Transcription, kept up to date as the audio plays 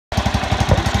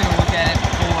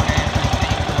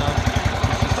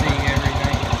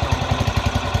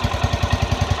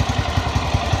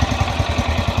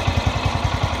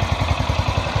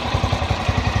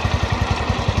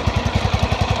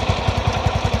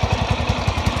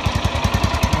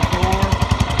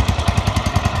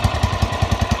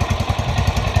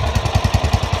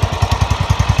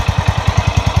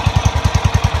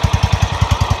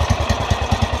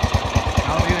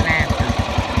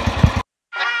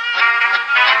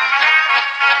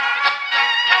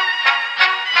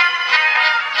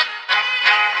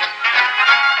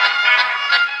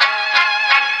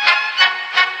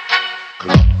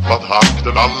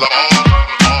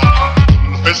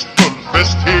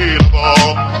hela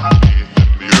dagen.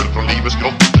 Mjöl från livets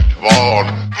grottor kvarn.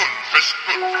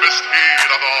 Fullfest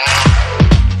hela dagen.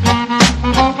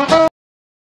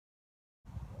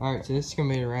 Alright, so this is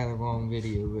gonna be a rather long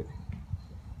video, but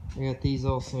I got these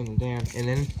all sanded down, and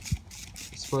then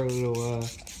spray a little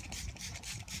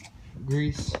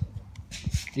grease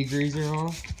degreaser on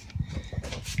them,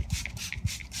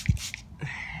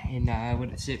 and I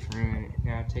let it sit for a minute.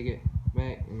 Now I take it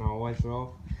back and I'll wipe it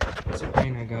off. That's the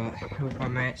paint I got. Hope I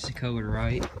match the color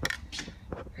right.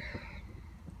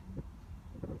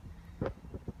 I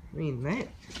mean, that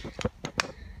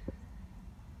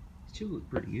should look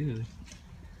pretty good.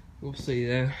 We'll see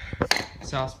though.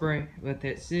 So I'll spray, let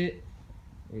that sit,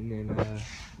 and then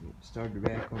start it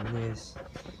back on this.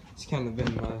 It's kind of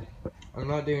been I'm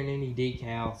not doing any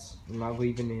decals. I'm not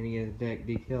leaving any of the deck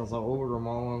decals. I'll order them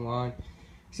all online.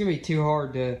 It's gonna be too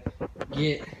hard to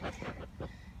get,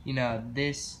 you know,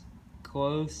 this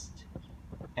close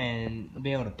and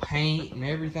be able to paint and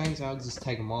everything, so I'll just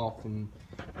take them off, and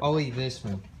I'll leave this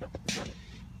one.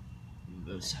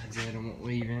 Both sides of it, I won't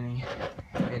leave any,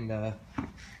 and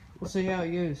we'll see how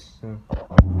it goes. So.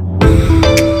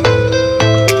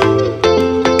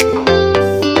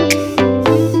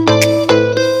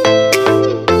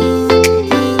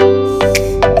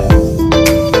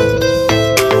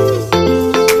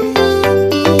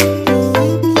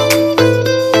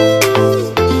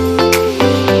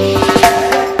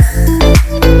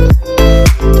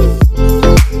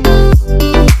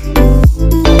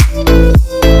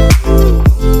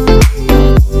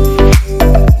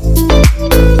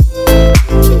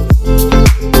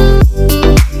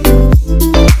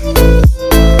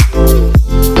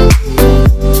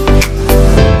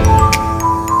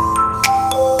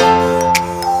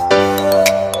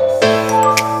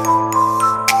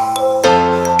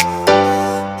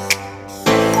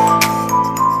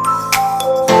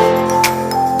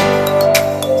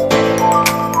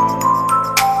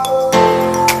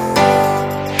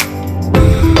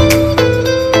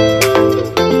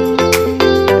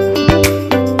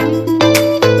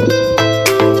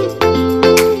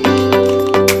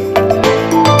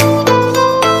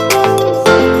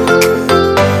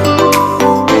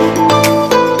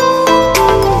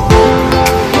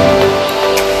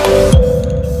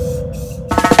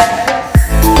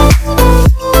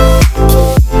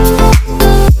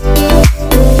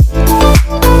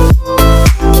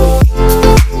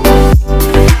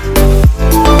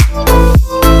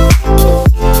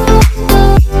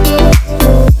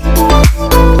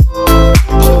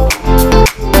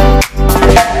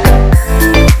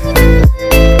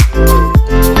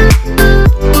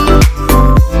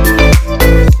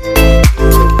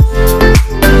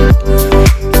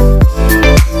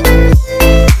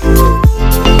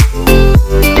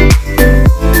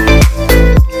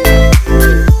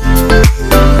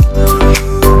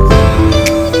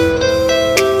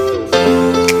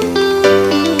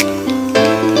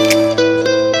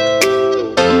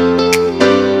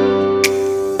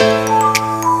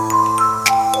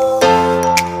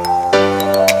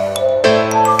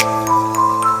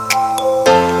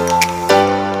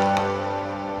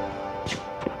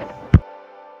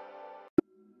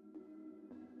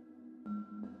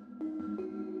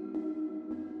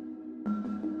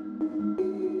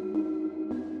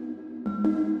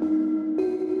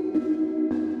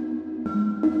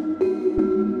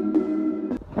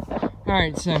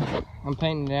 Alright, so I'm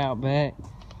painting it out back.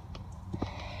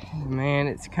 Man,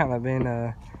 it's kind of been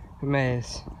a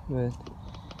mess, but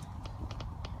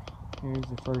here's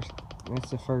the first, that's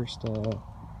the first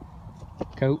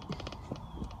coat,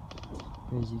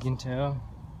 as you can tell.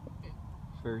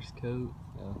 First coat.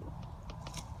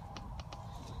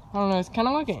 I don't know, it's kind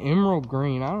of like an emerald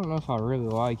green. I don't know if I really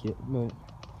like it, but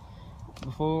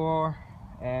before,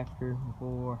 after,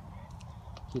 before,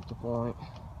 get the point.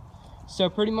 So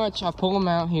pretty much I pull them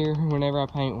out here whenever I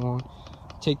paint one,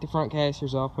 take the front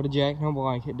casters off, put a jack no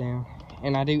blanket down,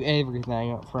 and I do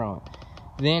everything up front.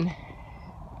 Then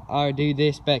I do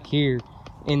this back here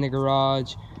in the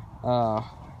garage.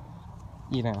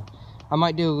 You know, I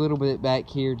might do a little bit back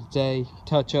here today,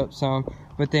 touch up some,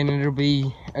 but then it'll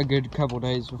be a good couple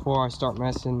days before I start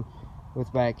messing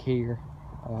with back here.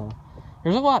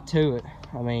 There's a lot to it.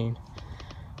 I mean,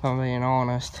 if I'm being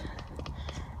honest.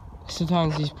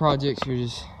 Sometimes these projects are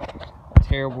just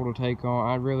terrible to take on.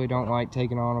 I really don't like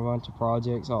taking on a bunch of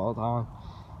projects all the time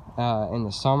in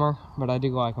the summer, but I do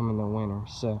like them in the winter.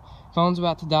 So, phone's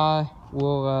about to die.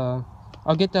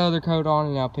 I'll get the other coat on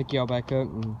and I'll pick y'all back up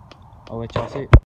and I'll let y'all see it.